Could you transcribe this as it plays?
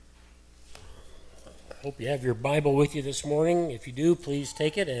Hope you have your Bible with you this morning. If you do, please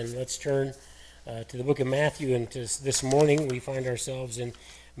take it and let's turn to the book of Matthew. And this morning we find ourselves in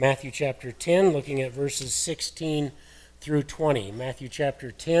Matthew chapter 10, looking at verses 16 through 20. Matthew chapter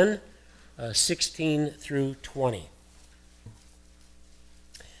 10, 16 through 20.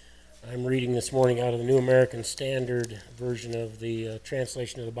 I'm reading this morning out of the New American Standard version of the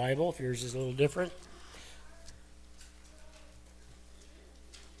translation of the Bible, if yours is a little different.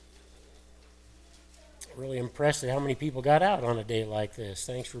 Really impressed at how many people got out on a day like this.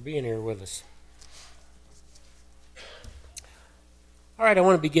 Thanks for being here with us. All right, I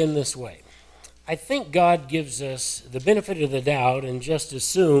want to begin this way. I think God gives us the benefit of the doubt and just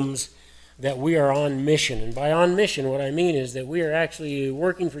assumes that we are on mission. And by on mission, what I mean is that we are actually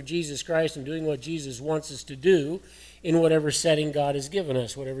working for Jesus Christ and doing what Jesus wants us to do in whatever setting God has given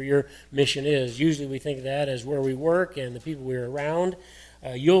us, whatever your mission is. Usually we think of that as where we work and the people we're around.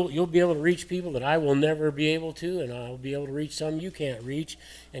 You'll be able to reach people that I will never be able to, and I'll be able to reach some you can't reach,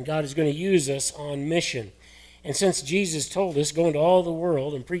 and God is going to use us on mission. And since Jesus told us, go into all the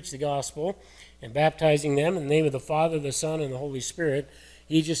world and preach the gospel and baptizing them in the name of the Father, the Son, and the Holy Spirit,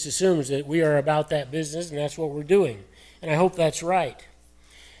 he just assumes that we are about that business, and that's what we're doing. And I hope that's right.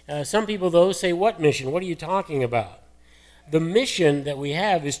 Some people, though, say, what mission? What are you talking about? The mission that we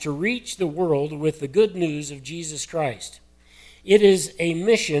have is to reach the world with the good news of Jesus Christ. It is a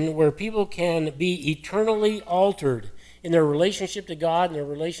mission where people can be eternally altered in their relationship to God and their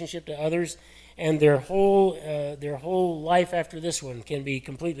relationship to others, and their whole life after this one can be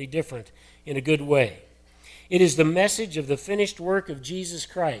completely different in a good way. It is the message of the finished work of Jesus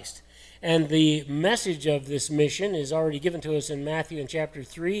Christ, and the message of this mission is already given to us in Matthew in chapter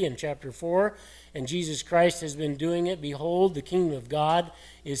 3 and chapter 4, and Jesus Christ has been doing it. Behold, the kingdom of God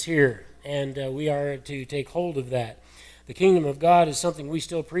is here, and we are to take hold of that. The kingdom of God is something we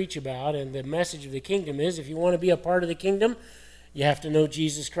still preach about, and the message of the kingdom is if you want to be a part of the kingdom, you have to know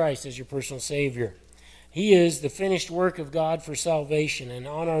Jesus Christ as your personal Savior. He is the finished work of God for salvation, and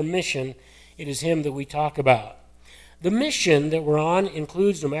on our mission, it is Him that we talk about. The mission that we're on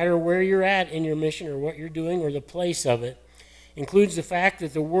includes, no matter where you're at in your mission or what you're doing or the place of it, includes the fact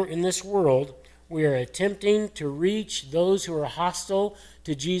that in this world, we are attempting to reach those who are hostile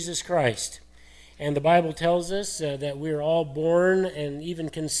to Jesus Christ. And the Bible tells us that we are all born and even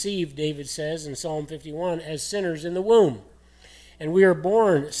conceived, David says in Psalm 51, as sinners in the womb. And we are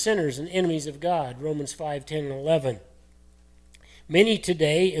born sinners and enemies of God, Romans 5, 10, and 11. Many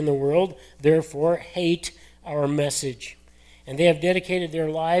today in the world, therefore, hate our message. And they have dedicated their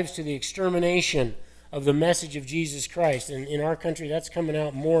lives to the extermination of the message of Jesus Christ. And in our country, that's coming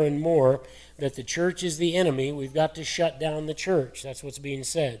out more and more, that the church is the enemy. We've got to shut down the church. That's what's being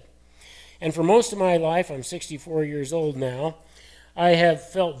said. And for most of my life, I'm 64 years old now, I have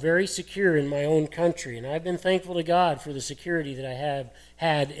felt very secure in my own country, and I've been thankful to God for the security that I have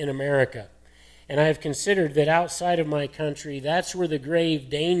had in America. And I have considered that outside of my country, that's where the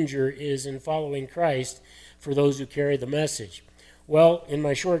grave danger is in following Christ for those who carry the message. Well, in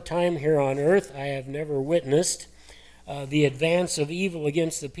my short time here on earth, I have never witnessed the advance of evil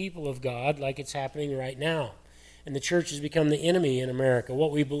against the people of God like it's happening right now. And the church has become the enemy in America. What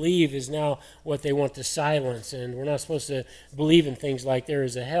we believe is now what they want to silence. And we're not supposed to believe in things like there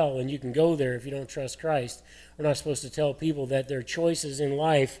is a hell and you can go there if you don't trust Christ. We're not supposed to tell people that their choices in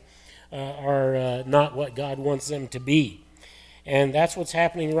life are not what God wants them to be. And that's what's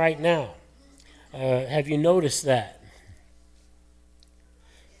happening right now. Have you noticed that?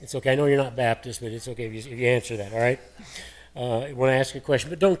 It's okay. I know you're not Baptist, but it's okay if you answer that, all right? When I ask a question,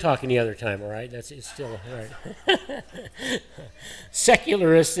 but don't talk any other time, all right? It's still all right.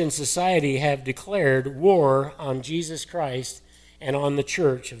 Secularists in society have declared war on Jesus Christ and on the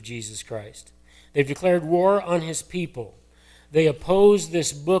church of Jesus Christ. They've declared war on His people. They oppose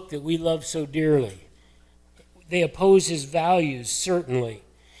this book that we love so dearly. They oppose His values, certainly,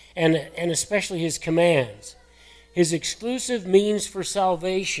 and especially His commands. His exclusive means for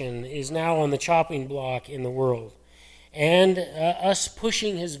salvation is now on the chopping block in the world. And us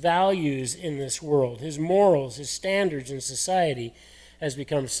pushing His values in this world, His morals, His standards in society has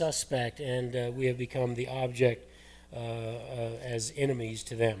become suspect, and we have become the object as enemies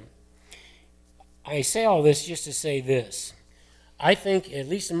to them. I say all this just to say this. I think, at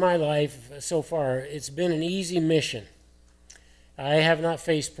least in my life so far, it's been an easy mission. I have not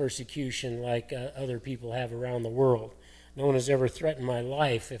faced persecution like other people have around the world. No one has ever threatened my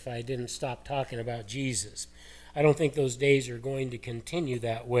life if I didn't stop talking about Jesus. I don't think those days are going to continue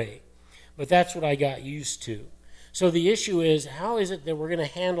that way. But that's what I got used to. So the issue is, how is it that we're going to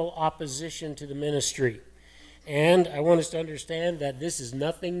handle opposition to the ministry? And I want us to understand that this is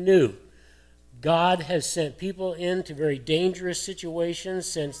nothing new. God has sent people into very dangerous situations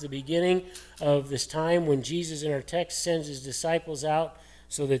since the beginning of this time when Jesus in our text sends his disciples out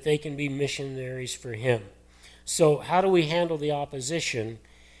so that they can be missionaries for him. So how do we handle the opposition,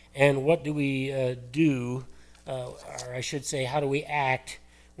 and what do we do, or I should say, how do we act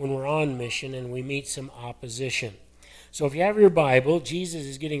when we're on mission and we meet some opposition? So if you have your Bible, Jesus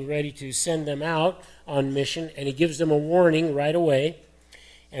is getting ready to send them out on mission, and he gives them a warning right away.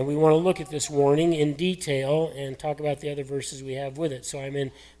 And we want to look at this warning in detail and talk about the other verses we have with it. So I'm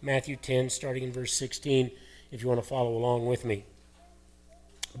in Matthew 10, starting in verse 16, if you want to follow along with me.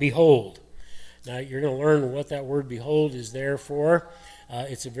 Behold. Now you're going to learn what that word behold is there for.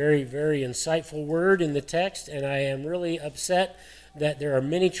 It's a very, very insightful word in the text, and I am really upset that there are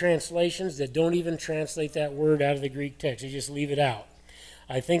many translations that don't even translate that word out of the Greek text. They just leave it out.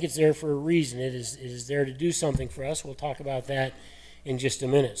 I think it's there for a reason. It is there to do something for us. We'll talk about that in just a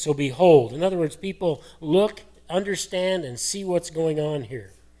minute. So behold. In other words, people look, understand, and see what's going on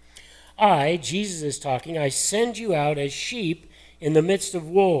here. I, Jesus is talking, I send you out as sheep in the midst of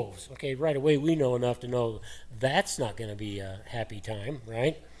wolves. Okay, right away we know enough to know that's not going to be a happy time,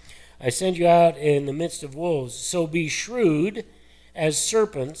 right? I send you out in the midst of wolves. So be shrewd as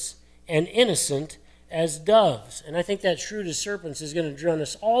serpents and innocent as doves. And I think that shrewd as serpents is going to run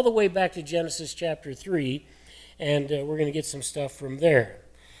us all the way back to Genesis chapter 3, and we're going to get some stuff from there.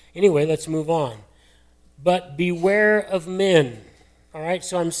 Anyway, let's move on. But beware of men. All right,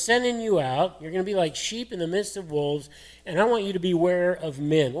 so I'm sending you out. You're going to be like sheep in the midst of wolves, and I want you to beware of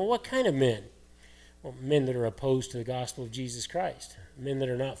men. Well, what kind of men? Well, men that are opposed to the gospel of Jesus Christ, men that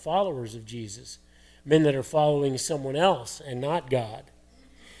are not followers of Jesus, men that are following someone else and not God.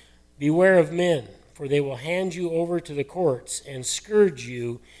 Beware of men, for they will hand you over to the courts and scourge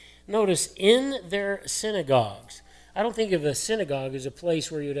you. Notice, in their synagogues. I don't think of a synagogue as a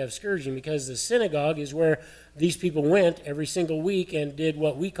place where you'd have scourging, because the synagogue is where these people went every single week and did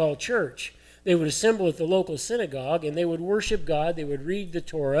what we call church. They would assemble at the local synagogue, and they would worship God. They would read the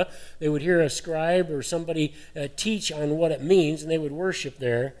Torah. They would hear a scribe or somebody teach on what it means, and they would worship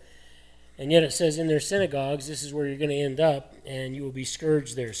there. And yet it says in their synagogues, this is where you're going to end up, and you will be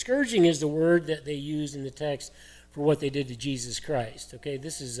scourged there. Scourging is the word that they use in the text for what they did to Jesus Christ. Okay,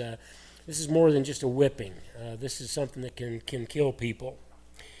 this is more than just a whipping. This is something that can kill people.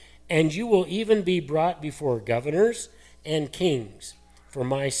 And you will even be brought before governors and kings for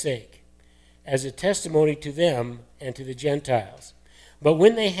my sake, as a testimony to them and to the Gentiles. But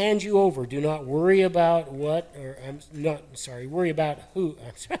when they hand you over, do not worry about worry about who,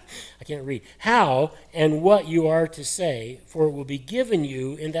 I can't read, how and what you are to say, for it will be given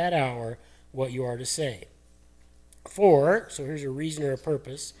you in that hour what you are to say. For, so here's a reason or a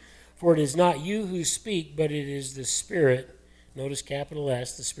purpose, for it is not you who speak, but it is the Spirit, notice capital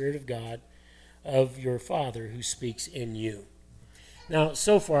S, the Spirit of God, of your Father who speaks in you. Now,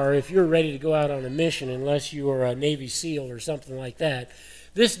 so far, if you're ready to go out on a mission, unless you are a Navy SEAL or something like that,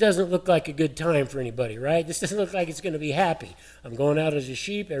 this doesn't look like a good time for anybody, right? This doesn't look like it's going to be happy. I'm going out as a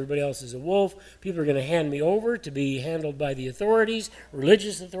sheep. Everybody else is a wolf. People are going to hand me over to be handled by the authorities,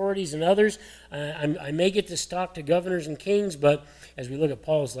 religious authorities and others. I may get to talk to governors and kings, but as we look at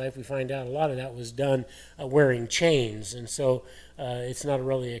Paul's life, we find out a lot of that was done wearing chains. And so it's not a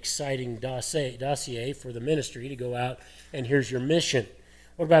really exciting dossier for the ministry to go out and here's your mission.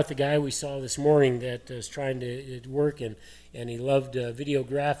 What about the guy we saw this morning that is trying to work and he loved video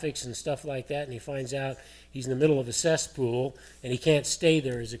graphics and stuff like that, and he finds out he's in the middle of a cesspool and he can't stay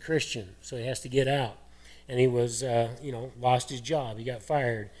there as a Christian, so he has to get out. And he was, lost his job. He got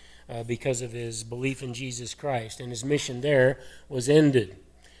fired because of his belief in Jesus Christ, and his mission there was ended.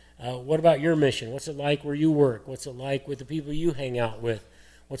 What about your mission? What's it like where you work? What's it like with the people you hang out with?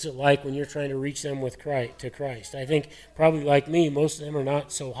 What's it like when you're trying to reach them to Christ? I think probably like me, most of them are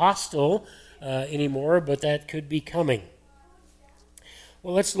not so hostile anymore, but that could be coming.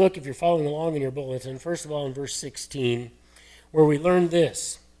 Well, let's look, if you're following along in your bulletin, first of all in verse 16, where we learn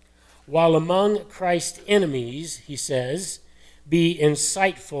this. While among Christ's enemies, he says, be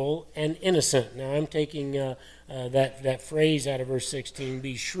insightful and innocent. Now, I'm taking that phrase out of verse 16,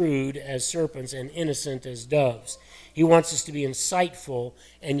 be shrewd as serpents and innocent as doves. He wants us to be insightful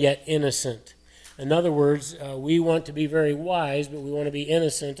and yet innocent. In other words, we want to be very wise, but we want to be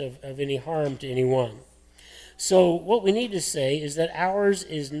innocent of any harm to anyone. So what we need to say is that ours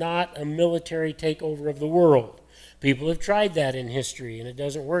is not a military takeover of the world. People have tried that in history, and it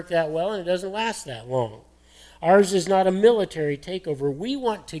doesn't work that well, and it doesn't last that long. Ours is not a military takeover. We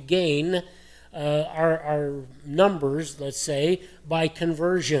want to gain our numbers, let's say, by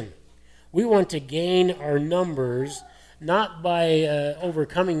conversion. We want to gain our numbers not by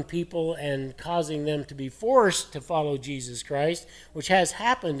overcoming people and causing them to be forced to follow Jesus Christ, which has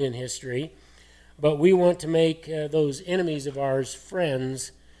happened in history, but we want to make those enemies of ours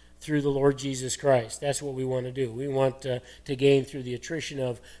friends through the Lord Jesus Christ. That's what we want to do. We want to gain through the attrition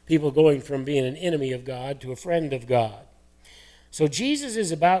of people going from being an enemy of God to a friend of God. So Jesus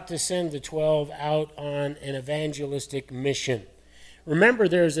is about to send the 12 out on an evangelistic mission. Remember,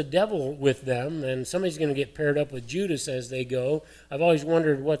 there's a devil with them, and somebody's going to get paired up with Judas as they go. I've always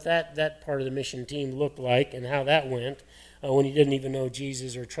wondered what that part of the mission team looked like and how that went when he didn't even know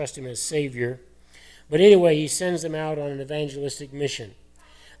Jesus or trust him as Savior. But anyway, he sends them out on an evangelistic mission.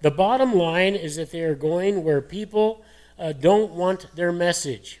 The bottom line is that they are going where people don't want their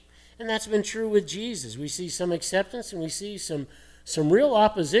message. And that's been true with Jesus. We see some acceptance and we see some real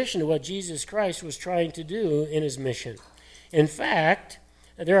opposition to what Jesus Christ was trying to do in his mission. In fact,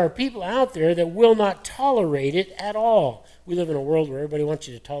 there are people out there that will not tolerate it at all. We live in a world where everybody wants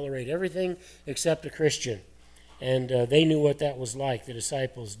you to tolerate everything except a Christian. And they knew what that was like, the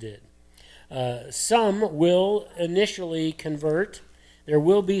disciples did. Some will initially convert. There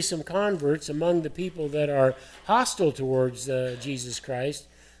will be some converts among the people that are hostile towards Jesus Christ.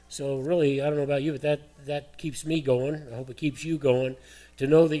 So really, I don't know about you, but that keeps me going. I hope it keeps you going, to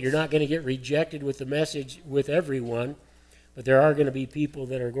know that you're not going to get rejected with the message with everyone, but there are going to be people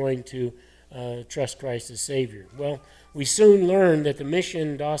that are going to trust Christ as Savior. Well, we soon learn that the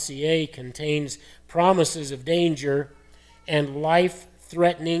mission dossier contains promises of danger and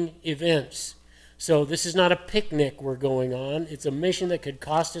life-threatening events. So this is not a picnic we're going on. It's a mission that could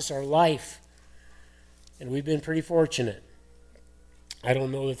cost us our life. And we've been pretty fortunate. I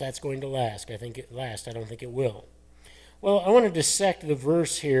don't know if that's going to last. I don't think it will. Well, I want to dissect the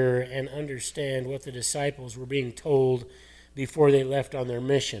verse here and understand what the disciples were being told before they left on their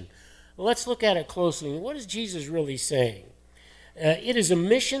mission. Well, let's look at it closely. What is Jesus really saying? It is a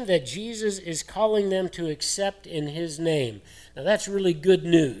mission that Jesus is calling them to accept in his name. Now, that's really good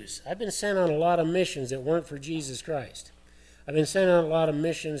news. I've been sent on a lot of missions that weren't for Jesus Christ. I've been sent on a lot of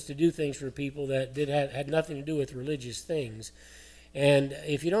missions to do things for people that had nothing to do with religious things. And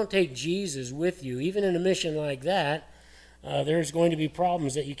if you don't take Jesus with you, even in a mission like that, there's going to be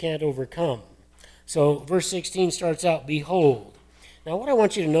problems that you can't overcome. So verse 16 starts out, "Behold." Now what I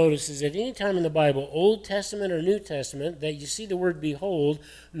want you to notice is that any time in the Bible, Old Testament or New Testament, that you see the word behold,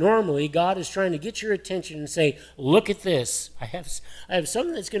 normally God is trying to get your attention and say, look at this. I have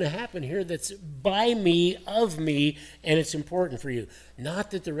something that's going to happen here that's by me, of me, and it's important for you.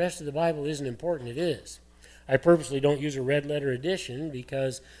 Not that the rest of the Bible isn't important, it is. I purposely don't use a red letter edition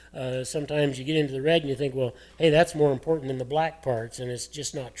because sometimes you get into the red and you think, well, hey, that's more important than the black parts, and it's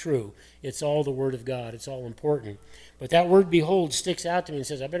just not true. It's all the Word of God. It's all important. But that word behold sticks out to me and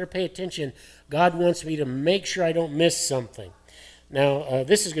says, I better pay attention. God wants me to make sure I don't miss something. Now,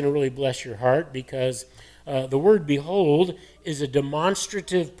 this is going to really bless your heart because the word behold is a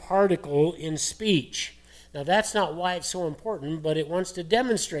demonstrative particle in speech. Now, that's not why it's so important, but it wants to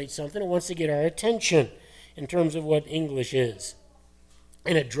demonstrate something. It wants to get our attention in terms of what English is.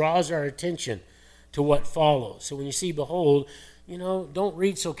 And it draws our attention to what follows. So when you see behold, don't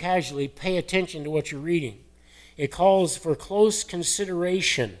read so casually. Pay attention to what you're reading. It calls for close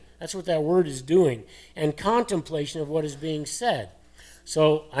consideration. That's what that word is doing. And contemplation of what is being said.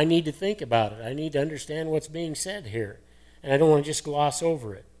 So I need to think about it. I need to understand what's being said here. And I don't want to just gloss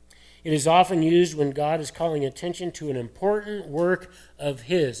over it. It is often used when God is calling attention to an important work of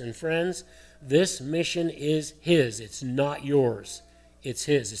His. And friends, this mission is His. It's not yours. It's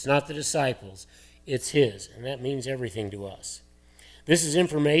His. It's not the disciples. It's His. And that means everything to us. This is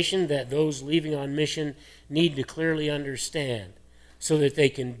information that those leaving on mission need to clearly understand so that they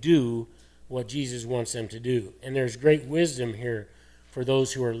can do what Jesus wants them to do. And there's great wisdom here for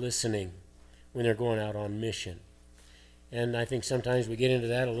those who are listening when they're going out on mission. And I think sometimes we get into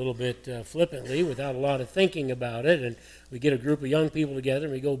that a little bit flippantly without a lot of thinking about it. And we get a group of young people together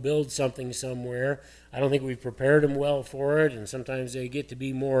and we go build something somewhere. I don't think we've prepared them well for it. And sometimes they get to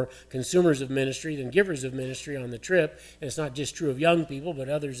be more consumers of ministry than givers of ministry on the trip. And it's not just true of young people, but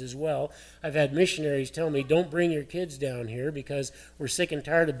others as well. I've had missionaries tell me, don't bring your kids down here because we're sick and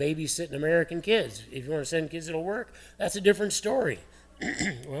tired of babysitting American kids. If you want to send kids, it'll work. That's a different story.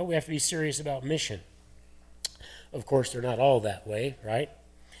 Well, we have to be serious about mission. Of course, they're not all that way, right?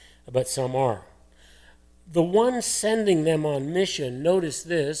 But some are. The one sending them on mission, notice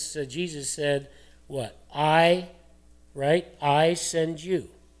this, Jesus said, what? I send you.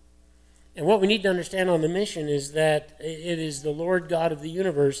 And what we need to understand on the mission is that it is the Lord God of the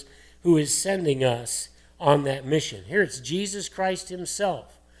universe who is sending us on that mission. Here it's Jesus Christ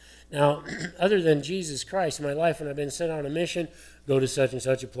Himself. Now, other than Jesus Christ in my life, when I've been sent on a mission, go to such and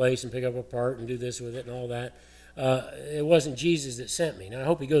such a place and pick up a part and do this with it and all that, it wasn't Jesus that sent me. Now, I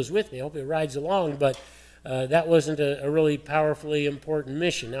hope he goes with me. I hope he rides along, but that wasn't a really powerfully important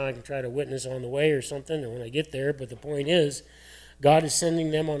mission. Now I can try to witness on the way or something or when I get there, but the point is, God is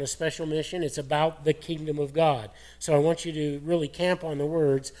sending them on a special mission. It's about the kingdom of God. So I want you to really camp on the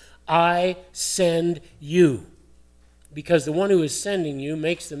words, I send you. Because the one who is sending you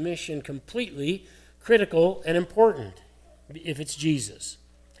makes the mission completely critical and important if it's Jesus.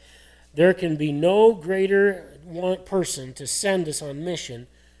 There can be no greater person to send us on mission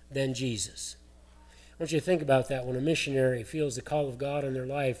than Jesus. I want you to think about that when a missionary feels the call of God in their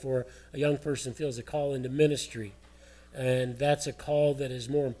life, or a young person feels a call into ministry. And that's a call that is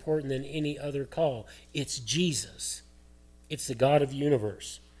more important than any other call. It's Jesus. It's the God of the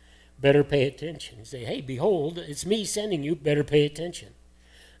universe. Better pay attention. Say, hey, behold, it's me sending you. Better pay attention.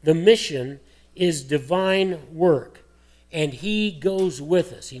 The mission is divine work, and he goes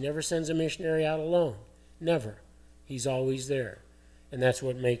with us. He never sends a missionary out alone. Never. He's always there. And that's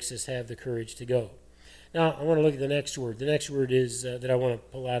what makes us have the courage to go. Now, I want to look at the next word. The next word is that I want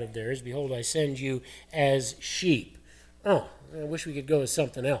to pull out of there is, behold, I send you as sheep. Oh, I wish we could go with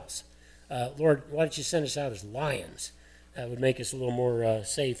something else. Lord, why don't you send us out as lions? That would make us a little more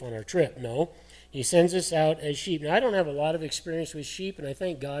safe on our trip. No, he sends us out as sheep. Now, I don't have a lot of experience with sheep, and I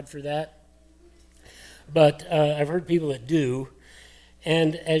thank God for that. But I've heard people that do.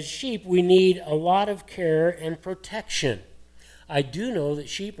 And as sheep, we need a lot of care and protection. I do know that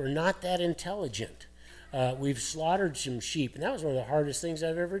sheep are not that intelligent. We've slaughtered some sheep, and that was one of the hardest things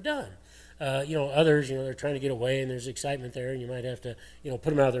I've ever done. Others, they're trying to get away, and there's excitement there, and you might have to, put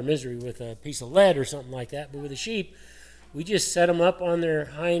them out of their misery with a piece of lead or something like that. But with the sheep, we just set them up on their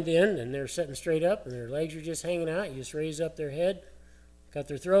hind end, and they're sitting straight up, and their legs are just hanging out. You just raise up their head, cut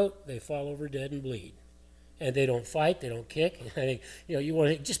their throat, they fall over dead and bleed. And they don't fight, they don't kick. I think, you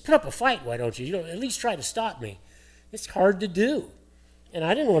want to just put up a fight, why don't you? At least try to stop me. It's hard to do. And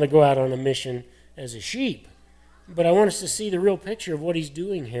I didn't want to go out on a mission as a sheep, but I want us to see the real picture of what he's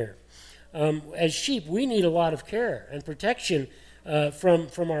doing here. As sheep, we need a lot of care and protection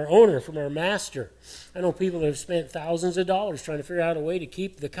from our owner, from our master. I know people that have spent thousands of dollars trying to figure out a way to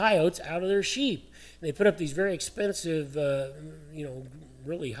keep the coyotes out of their sheep. And they put up these very expensive,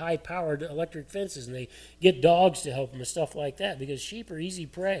 really high-powered electric fences, and they get dogs to help them and stuff like that, because sheep are easy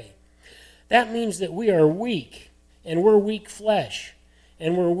prey. That means that we are weak, and we're weak flesh,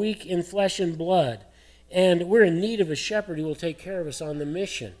 and we're weak in flesh and blood, and we're in need of a shepherd who will take care of us on the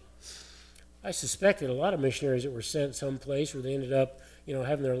mission. I suspect that a lot of missionaries that were sent someplace where they ended up,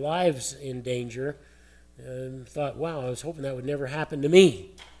 having their lives in danger, thought, wow, I was hoping that would never happen to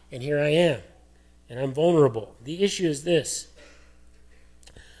me, and here I am, and I'm vulnerable. The issue is this: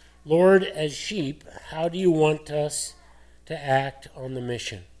 Lord, as sheep, how do you want us to act on the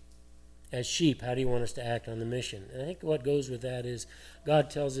mission? As sheep, how do you want us to act on the mission? And I think what goes with that is God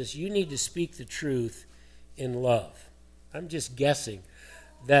tells us you need to speak the truth in love. I'm just guessing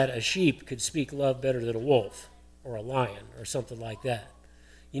that a sheep could speak love better than a wolf or a lion or something like that.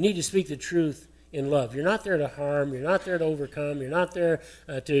 You need to speak the truth in love. You're not there to harm. You're not there to overcome. You're not there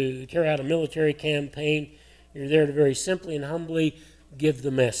to carry out a military campaign. You're there to very simply and humbly give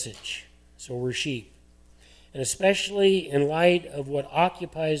the message. So we're sheep. And especially in light of what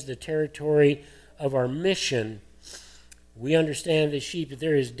occupies the territory of our mission, we understand as sheep that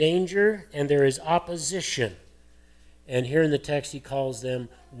there is danger and there is opposition. And here in the text he calls them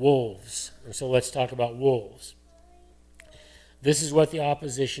wolves. And so let's talk about wolves. This is what the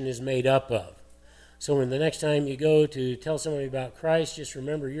opposition is made up of. So when the next time you go to tell somebody about Christ, just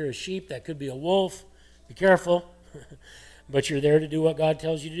remember you're a sheep. That could be a wolf. Be careful. But you're there to do what God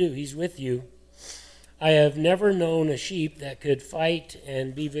tells you to do. He's with you. I have never known a sheep that could fight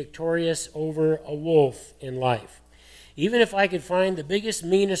and be victorious over a wolf in life. Even if I could find the biggest,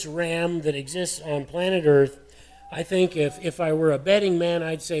 meanest ram that exists on planet Earth, I think if I were a betting man,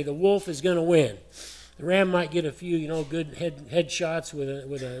 I'd say the wolf is going to win. The ram might get a few, good head shots with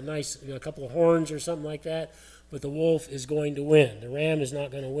a nice couple of horns or something like that, but the wolf is going to win. The ram is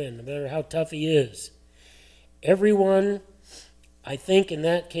not going to win, no matter how tough he is. Everyone, I think, in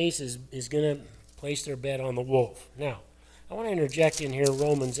that case is going to place their bet on the wolf. Now, I want to interject in here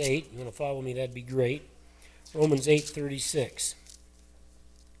Romans 8. You want to follow me? That'd be great. Romans 8:36.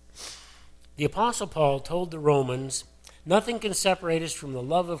 The Apostle Paul told the Romans, nothing can separate us from the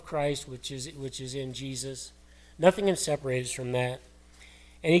love of Christ, which is in Jesus. Nothing can separate us from that.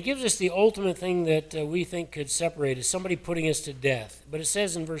 And he gives us the ultimate thing that we think could separate us, somebody putting us to death. But it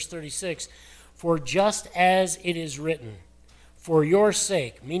says in verse 36, for just as it is written, For your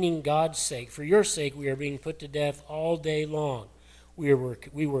sake, meaning God's sake, for your sake we are being put to death all day long. We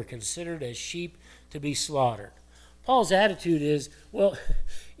were considered as sheep to be slaughtered. Paul's attitude is, well,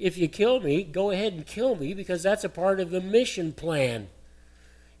 if you kill me, go ahead and kill me, because that's a part of the mission plan.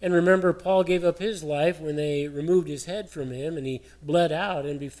 And remember, Paul gave up his life when they removed his head from him and he bled out.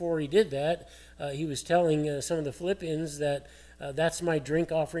 And before he did that, he was telling some of the Philippians that that's my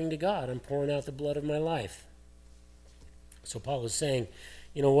drink offering to God. I'm pouring out the blood of my life. So Paul is saying,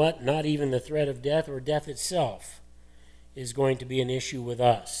 you know what? Not even the threat of death or death itself is going to be an issue with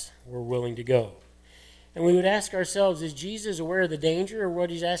us. We're willing to go. And we would ask ourselves, is Jesus aware of the danger or what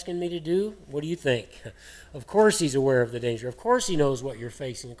he's asking me to do? What do you think? Of course he's aware of the danger. Of course he knows what you're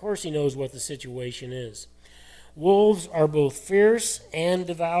facing. Of course he knows what the situation is. Wolves are both fierce and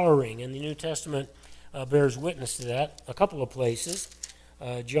devouring, and the New Testament bears witness to that a couple of places.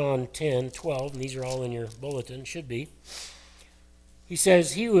 John 10:12, and these are all in your bulletin, should be. He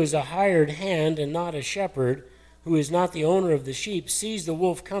says, he who is a hired hand and not a shepherd, who is not the owner of the sheep, sees the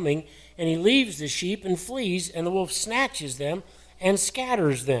wolf coming, and he leaves the sheep and flees, and the wolf snatches them and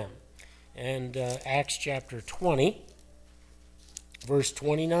scatters them. And Acts chapter 20, verse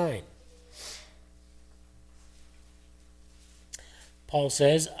 29. Paul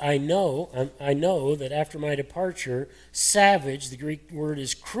says, I know that after my departure, savage, the Greek word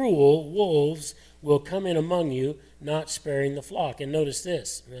is cruel, wolves will come in among you, not sparing the flock. And notice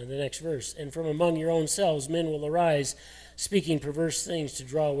this, the next verse. And from among your own selves men will arise, speaking perverse things to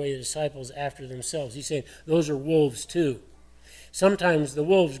draw away the disciples after themselves. He's saying those are wolves too. Sometimes the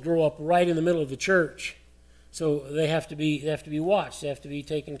wolves grow up right in the middle of the church. So they have to be watched. They have to be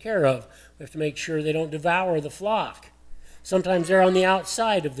taken care of. We have to make sure they don't devour the flock. Sometimes they're on the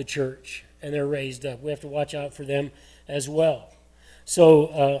outside of the church and they're raised up. We have to watch out for them as well.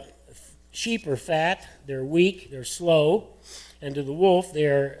 So sheep are fat, they're weak, they're slow, and to the wolf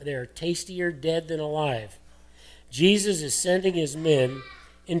they're tastier dead than alive. Jesus is sending his men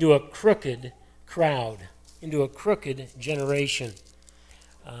into a crooked crowd, into a crooked generation.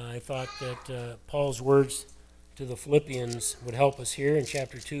 I thought that Paul's words to the Philippians would help us here in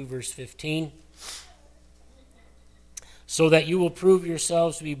chapter 2, verse 15. So that you will prove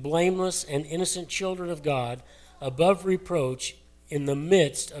yourselves to be blameless and innocent children of God, above reproach in the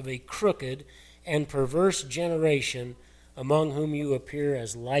midst of a crooked and perverse generation, among whom you appear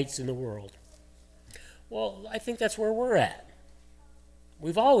as lights in the world. Well, I think that's where we're at.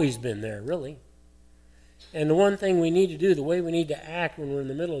 We've always been there, really. And the one thing we need to do, the way we need to act when we're in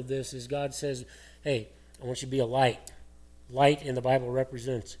the middle of this, is God says, hey, I want you to be a light. Light in the Bible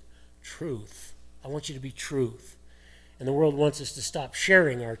represents truth. I want you to be truth. And the world wants us to stop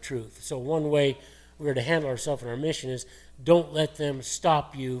sharing our truth. So one way we're to handle ourselves in our mission is don't let them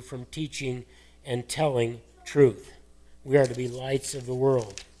stop you from teaching and telling truth. We are to be lights of the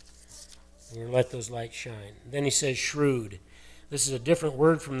world. We're to let those lights shine. Then he says shrewd. This is a different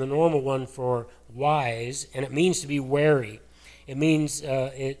word from the normal one for wise, and it means to be wary. It means,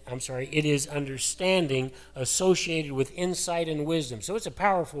 it is understanding associated with insight and wisdom. So it's a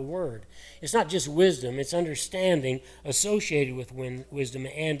powerful word. It's not just wisdom, it's understanding associated with wisdom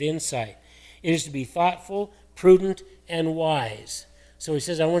and insight. It is to be thoughtful, prudent, and wise. So he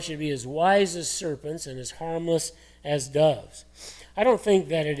says, I want you to be as wise as serpents and as harmless as doves. I don't think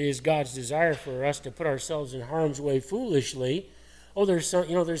that it is God's desire for us to put ourselves in harm's way foolishly. Oh, there's some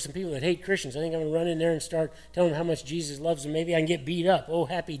people that hate Christians. I think I'm going to run in there and start telling them how much Jesus loves them. Maybe I can get beat up. Oh,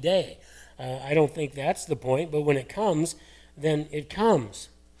 happy day. I don't think that's the point, but when it comes, then it comes.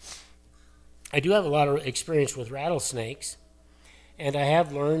 I do have a lot of experience with rattlesnakes, and I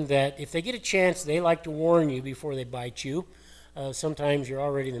have learned that if they get a chance, they like to warn you before they bite you. Sometimes you're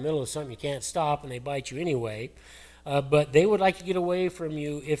already in the middle of something you can't stop, and they bite you anyway. But they would like to get away from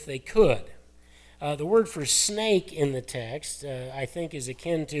you if they could. The word for snake in the text, I think, is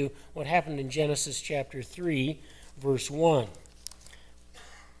akin to what happened in Genesis chapter 3, verse 1.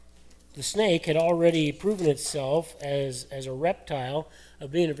 The snake had already proven itself as a reptile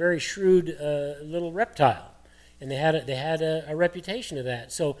of being a very shrewd little reptile. And they had a reputation of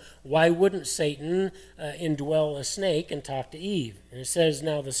that. So why wouldn't Satan indwell a snake and talk to Eve? And it says,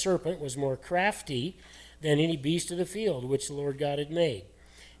 now the serpent was more crafty than any beast of the field which the Lord God had made.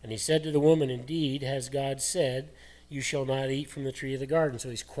 And he said to the woman, indeed, has God said, you shall not eat from the tree of the garden.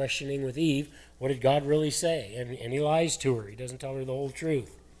 So he's questioning with Eve, what did God really say? And he lies to her. He doesn't tell her the whole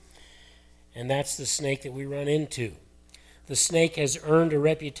truth. And that's the snake that we run into. The snake has earned a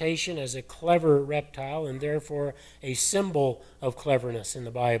reputation as a clever reptile and therefore a symbol of cleverness in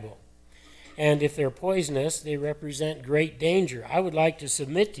the Bible. And if they're poisonous, they represent great danger. I would like to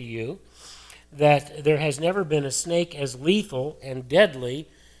submit to you that there has never been a snake as lethal and deadly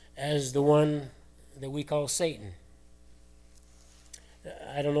as the one that we call Satan.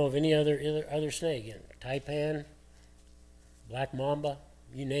 I don't know of any other snake, taipan, black mamba,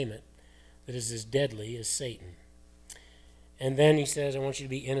 you name it, that is as deadly as Satan. And then he says, I want you to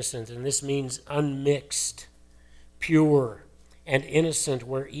be innocent, and this means unmixed, pure, and innocent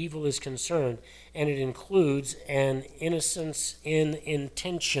where evil is concerned, and it includes an innocence in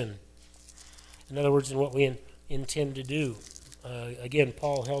intention. In other words, in what we intend to do. Again,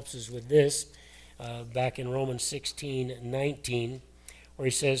 Paul helps us with this back in Romans 16:19, where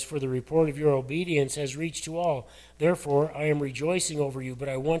he says, for the report of your obedience has reached to all. Therefore, I am rejoicing over you, but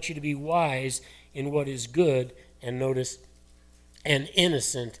I want you to be wise in what is good, and notice, and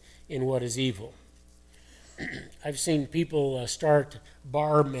innocent in what is evil. I've seen people start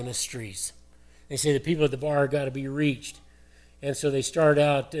bar ministries. They say the people at the bar got to be reached. And so they start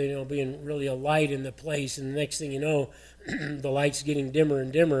out, being really a light in the place, and the next thing you know, the light's getting dimmer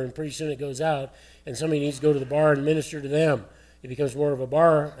and dimmer, and pretty soon it goes out, and somebody needs to go to the bar and minister to them. It becomes more of a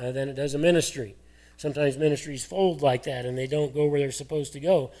bar than it does a ministry. Sometimes ministries fold like that, and they don't go where they're supposed to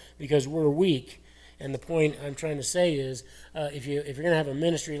go because we're weak. And the point I'm trying to say is, if you're going to have a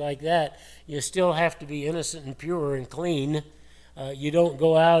ministry like that, you still have to be innocent and pure and clean. You don't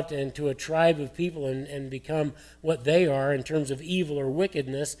go out into a tribe of people and become what they are in terms of evil or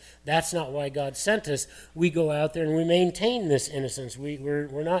wickedness. That's not why God sent us. We go out there and we maintain this innocence.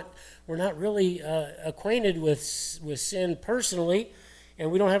 We're not really acquainted with sin personally,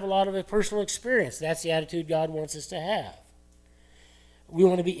 and we don't have a lot of a personal experience. That's the attitude God wants us to have. We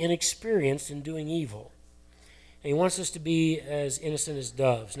want to be inexperienced in doing evil. And he wants us to be as innocent as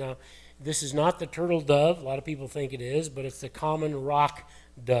doves. Now, this is not the turtle dove. A lot of people think it is, but it's the common rock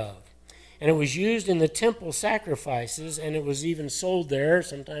dove. And it was used in the temple sacrifices, and it was even sold there,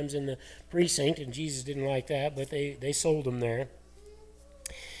 sometimes in the precinct, and Jesus didn't like that, but they sold them there.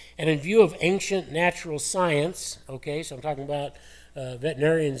 And in view of ancient natural science, okay, so I'm talking about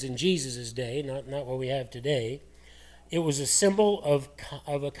veterinarians in Jesus' day, not what we have today, it was a symbol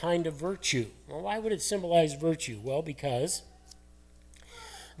of a kind of virtue. Well, why would it symbolize virtue? Well, because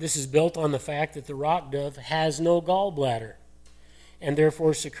this is built on the fact that the rock dove has no gallbladder and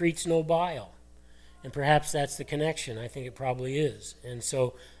therefore secretes no bile. And perhaps that's the connection. I think it probably is. And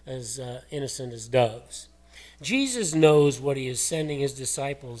so as innocent as doves. Jesus knows what he is sending his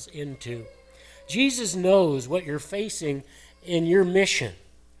disciples into. Jesus knows what you're facing in your mission.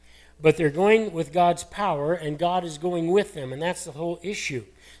 But they're going with God's power, and God is going with them, and that's the whole issue.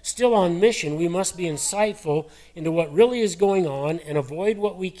 Still on mission, we must be insightful into what really is going on and avoid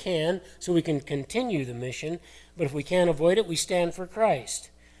what we can so we can continue the mission. But if we can't avoid it, we stand for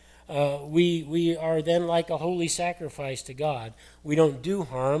Christ. We are then like a holy sacrifice to God. We don't do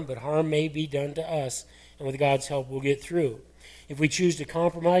harm, but harm may be done to us, and with God's help, we'll get through. If we choose to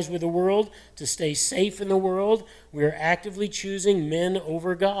compromise with the world, to stay safe in the world, we are actively choosing men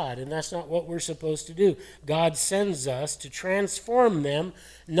over God, and that's not what we're supposed to do. God sends us to transform them,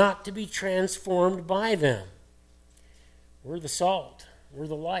 not to be transformed by them. We're the salt. We're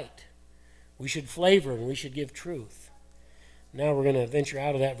the light. We should flavor and we should give truth. Now we're going to venture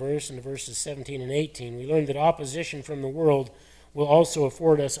out of that verse into verses 17 and 18. We learned that opposition from the world will also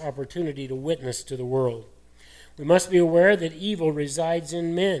afford us opportunity to witness to the world. We must be aware that evil resides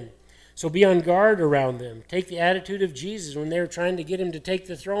in men. So be on guard around them. Take the attitude of Jesus when they were trying to get him to take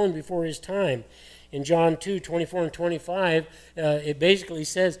the throne before his time. In John 2:24 and 25, it basically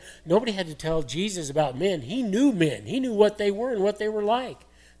says nobody had to tell Jesus about men. He knew men. He knew what they were and what they were like.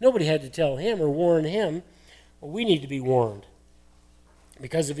 Nobody had to tell him or warn him. Well, we need to be warned.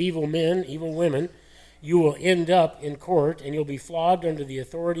 Because of evil men, evil women, you will end up in court and you'll be flogged under the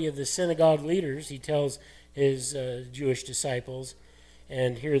authority of the synagogue leaders, he tells his Jewish disciples,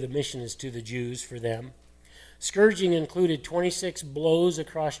 and here the mission is to the Jews for them. Scourging included 26 blows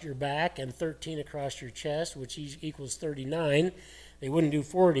across your back and 13 across your chest, which equals 39. They wouldn't do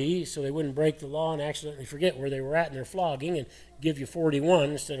 40, so they wouldn't break the law and accidentally forget where they were at in their flogging and give you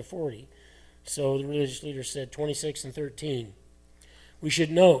 41 instead of 40. So the religious leaders said 26 and 13. We should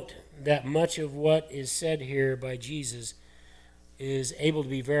note that much of what is said here by Jesus is able to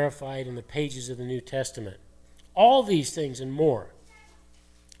be verified in the pages of the New Testament. All these things and more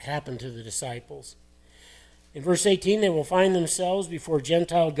happened to the disciples. In verse 18, they will find themselves before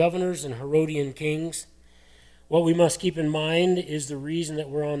Gentile governors and Herodian kings. What we must keep in mind is the reason that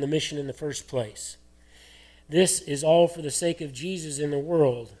we're on the mission in the first place. This is all for the sake of Jesus in the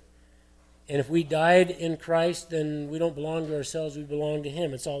world. And if we died in Christ, then we don't belong to ourselves, we belong to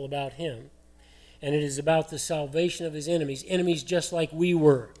him. It's all about him. And it is about the salvation of his enemies just like we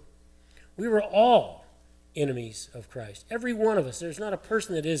were. We were all enemies of Christ. Every one of us. There's not a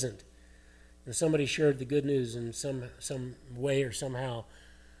person that isn't. And somebody shared the good news in some way or somehow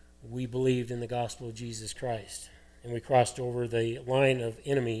we believed in the gospel of Jesus Christ. And we crossed over the line of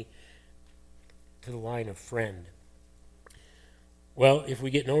enemy to the line of friend. Well, if we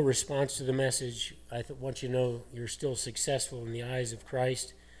get no response to the message, I want you to know you're still successful in the eyes of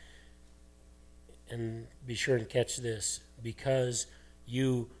Christ. And be sure and catch this, because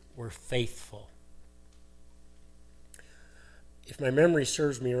you were faithful. If my memory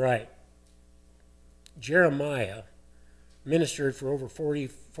serves me right, Jeremiah ministered for over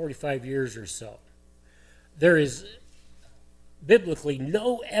 45 years or so. There is biblically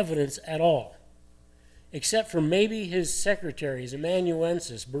no evidence at all, except for maybe his secretary, his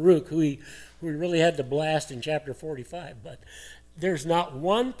amanuensis, Baruch, who he really had to blast in chapter 45. But there's not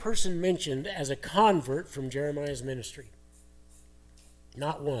one person mentioned as a convert from Jeremiah's ministry.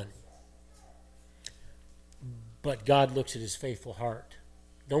 Not one. But God looks at his faithful heart.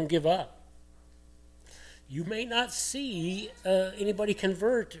 Don't give up. You may not see anybody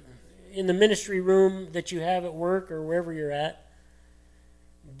convert in the ministry room that you have at work or wherever you're at.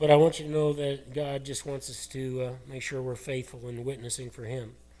 But I want you to know that God just wants us to make sure we're faithful in witnessing for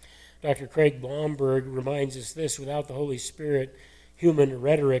him. Dr. Craig Blomberg reminds us this: without the Holy Spirit, human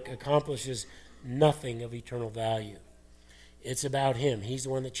rhetoric accomplishes nothing of eternal value. It's about him. He's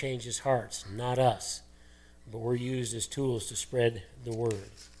the one that changes hearts, not us. But we're used as tools to spread the word.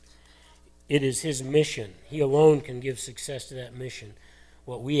 It is his mission. He alone can give success to that mission.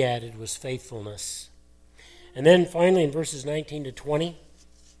 What we added was faithfulness. And then finally in verses 19 to 20,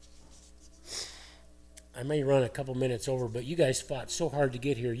 I may run a couple minutes over, but you guys fought so hard to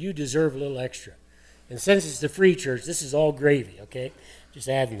get here. You deserve a little extra. And since it's the free church, this is all gravy, okay? Just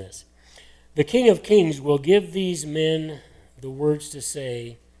adding this. The King of Kings will give these men the words to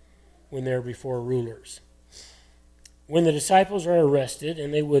say when they're before rulers. When the disciples are arrested,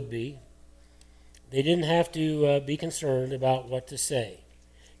 and they would be, they didn't have to be concerned about what to say.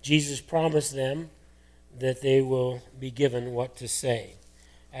 Jesus promised them that they will be given what to say.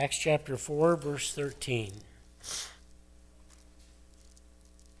 Acts chapter 4, verse 13.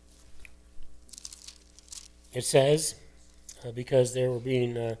 It says, because they were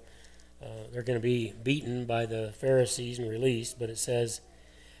being, they're going to be beaten by the Pharisees and released, but it says,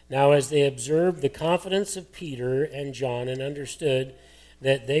 now as they observed the confidence of Peter and John and understood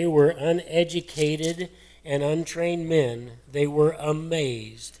that they were uneducated and untrained men, they were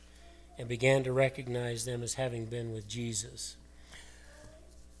amazed and began to recognize them as having been with Jesus.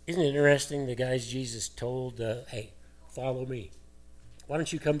 Isn't it interesting, the guys Jesus told, hey, follow me. Why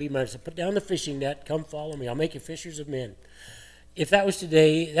don't you come be my disciple? Put down the fishing net, come follow me. I'll make you fishers of men. If that was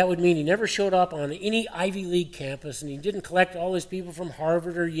today, that would mean he never showed up on any Ivy League campus, and he didn't collect all his people from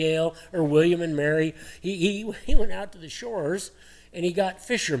Harvard or Yale or William and Mary. He went out to the shores, and he got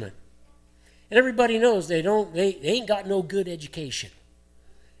fishermen. And everybody knows they ain't got no good education.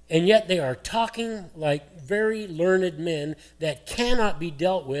 And yet they are talking like very learned men that cannot be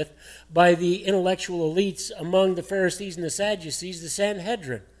dealt with by the intellectual elites among the Pharisees and the Sadducees, the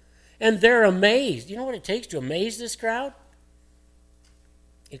Sanhedrin. And they're amazed. You know what it takes to amaze this crowd?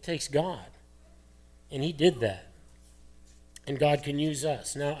 It takes God. And he did that. And God can use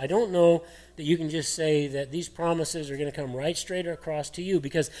us. Now, I don't know that you can just say that these promises are going to come right straight across to you,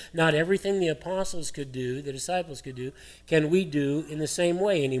 because not everything the apostles could do, the disciples could do, can we do in the same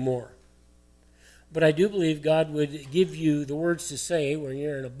way anymore. But I do believe God would give you the words to say when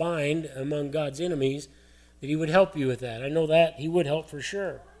you're in a bind among God's enemies, that he would help you with that. I know that he would help for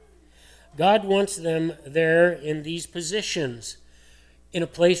sure. God wants them there in these positions, in a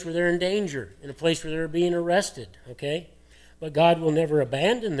place where they're in danger, in a place where they're being arrested, okay? But God will never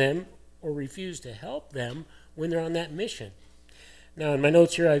abandon them or refuse to help them when they're on that mission. Now, in my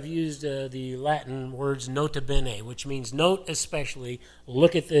notes here, I've used the Latin words nota bene, which means note especially,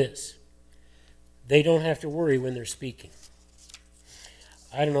 look at this. They don't have to worry when they're speaking.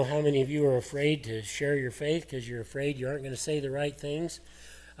 I don't know how many of you are afraid to share your faith because you're afraid you aren't going to say the right things.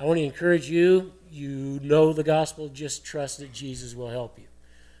 I want to encourage you, you know the gospel, just trust that Jesus will help you.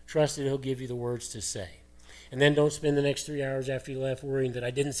 Trust that he'll give you the words to say. And then don't spend the next 3 hours after you left worrying that I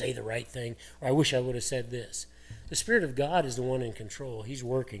didn't say the right thing, or I wish I would have said this. The Spirit of God is the one in control. He's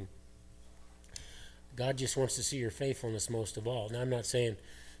working. God just wants to see your faithfulness most of all. Now, I'm not saying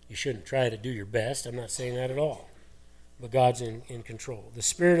you shouldn't try to do your best. I'm not saying that at all. But God's in control. The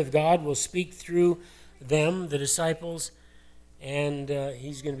Spirit of God will speak through them, the disciples, and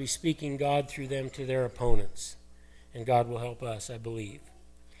he's going to be speaking God through them to their opponents. And God will help us, I believe.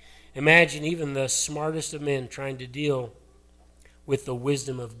 Imagine even the smartest of men trying to deal with the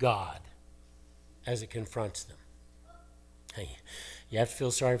wisdom of God. as it confronts them. Hey, you have to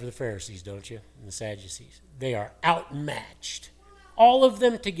feel sorry for the Pharisees, don't you? And the Sadducees. They are outmatched. All of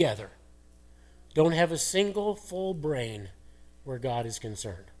them together don't have a single full brain where God is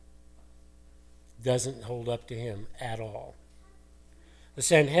concerned. Doesn't hold up to him at all. The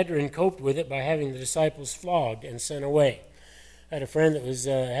Sanhedrin coped with it by having the disciples flogged and sent away. I had a friend that was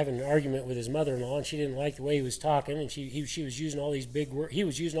having an argument with his mother-in-law, and she didn't like the way he was talking, and she was using all these big words. He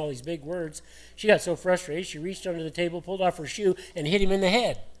was using all these big words. She got so frustrated, she reached under the table, pulled off her shoe, and hit him in the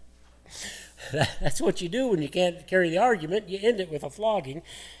head. That's what you do when you can't carry the argument. You end it with a flogging,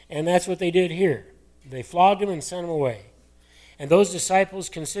 and that's what they did here. They flogged him and sent him away. And those disciples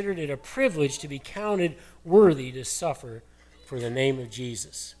considered it a privilege to be counted worthy to suffer for the name of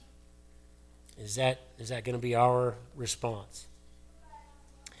Jesus. Is that going to be our response?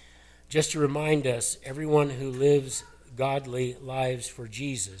 Just to remind us, everyone who lives godly lives for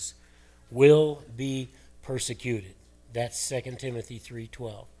Jesus will be persecuted. That's 2 Timothy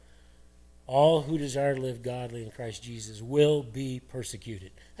 3:12. All who desire to live godly in Christ Jesus will be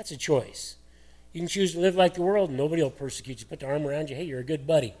persecuted. That's a choice. You can choose to live like the world, and nobody will persecute you. Put their arm around you. Hey, you're a good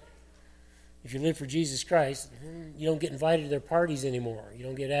buddy. If you live for Jesus Christ, you don't get invited to their parties anymore. You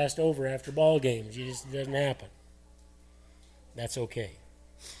don't get asked over after ball games. It doesn't happen. That's okay.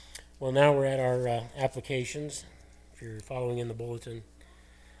 Well, now we're at our applications, if you're following in the bulletin.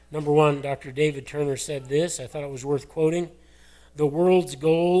 Number one, Dr. David Turner said this. I thought it was worth quoting. The world's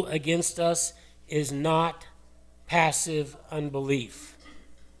goal against us is not passive unbelief.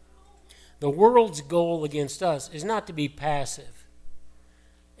 The world's goal against us is not to be passive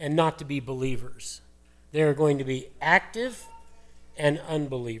and not to be believers. They are going to be active and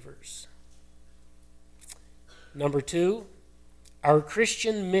unbelievers. Number two, our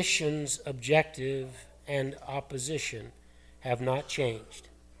Christian mission's objective and opposition have not changed.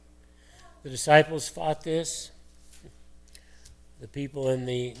 The disciples fought this. The people in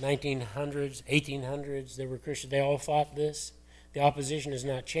the 1900s, 1800s, they were Christian. They all fought this. The opposition has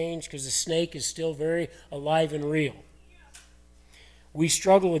not changed because the snake is still very alive and real. We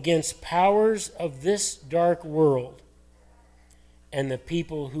struggle against powers of this dark world and the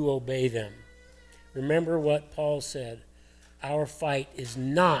people who obey them. Remember what Paul said. Our fight is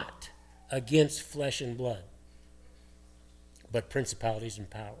not against flesh and blood, but principalities and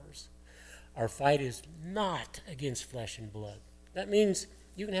powers. Our fight is not against flesh and blood. That means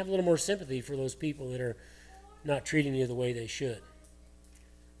you can have a little more sympathy for those people that are not treating you the way they should,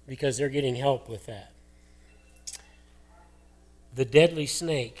 because they're getting help with that. The deadly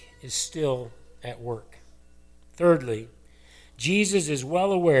snake is still at work. Thirdly, Jesus is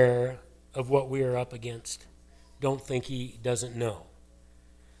well aware of what we are up against. Don't think he doesn't know.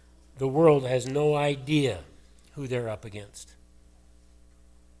 The world has no idea who they're up against.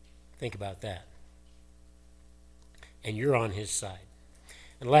 Think about that. And you're on his side.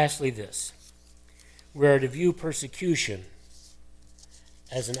 And lastly, this. We are to view persecution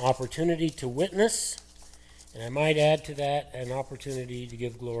as an opportunity to witness, and I might add to that, an opportunity to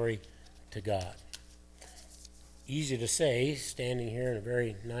give glory to God. Easy to say, standing here in a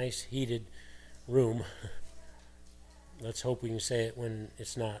very nice, heated room. Let's hope we can say it when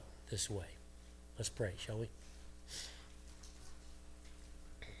it's not this way. Let's pray, shall we?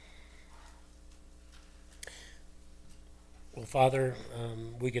 Well, Father,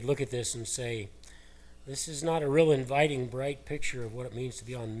 we could look at this and say, this is not a real inviting, bright picture of what it means to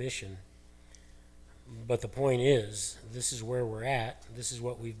be on mission. But the point is, this is where we're at. This is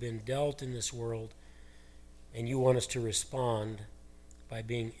what we've been dealt in this world. And you want us to respond by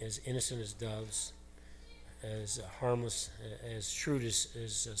being as innocent as doves, as harmless, as shrewd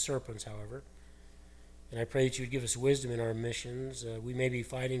as serpents, however. And I pray that you would give us wisdom in our missions. We may be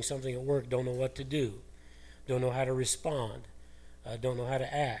fighting something at work, don't know what to do, don't know how to respond, don't know how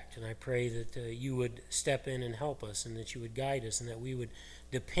to act. And I pray that you would step in and help us, and that you would guide us, and that we would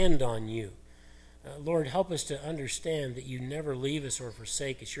depend on you. Lord, help us to understand that you never leave us or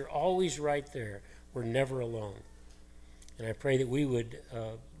forsake us. You're always right there. We're never alone. And I pray that we would,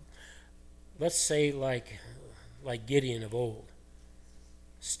 let's say like Gideon of old,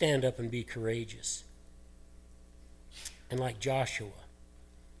 stand up and be courageous. And like Joshua,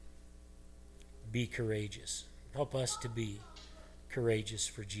 be courageous. Help us to be courageous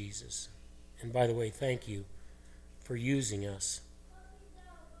for Jesus. And by the way, thank you for using us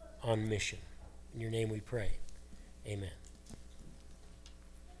on mission. In your name we pray. Amen.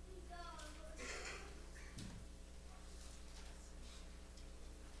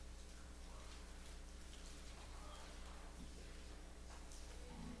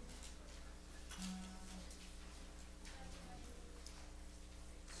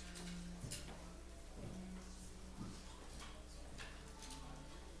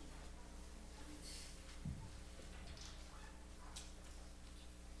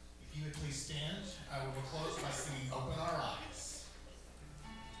 we stand, we will close by singing Open Our Eyes.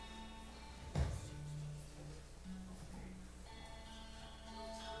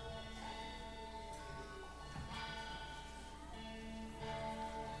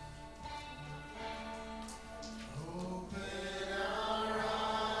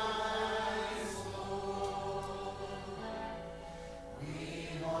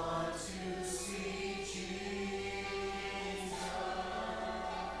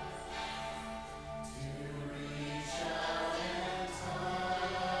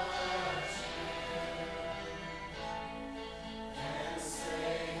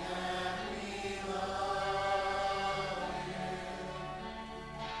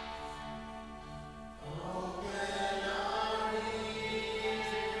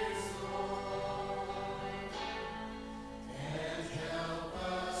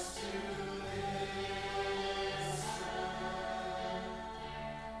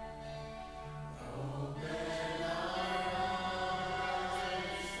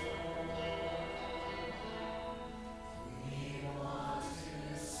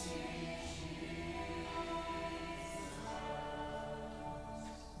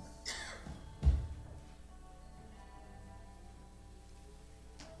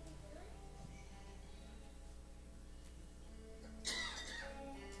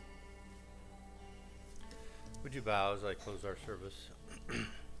 Would you bow as I close our service?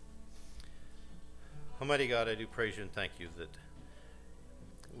 Almighty God, I do praise you and thank you that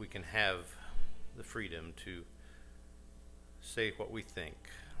we can have the freedom to say what we think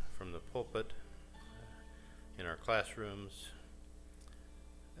from the pulpit, in our classrooms,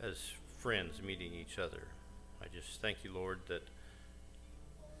 as friends meeting each other. I just thank you, Lord,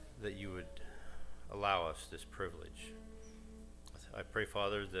 that you would allow us this privilege. I pray,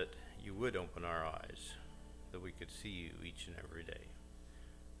 Father, that you would open our eyes, that we could see you each and every day.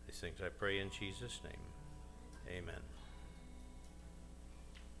 These things I pray in Jesus' name. Amen.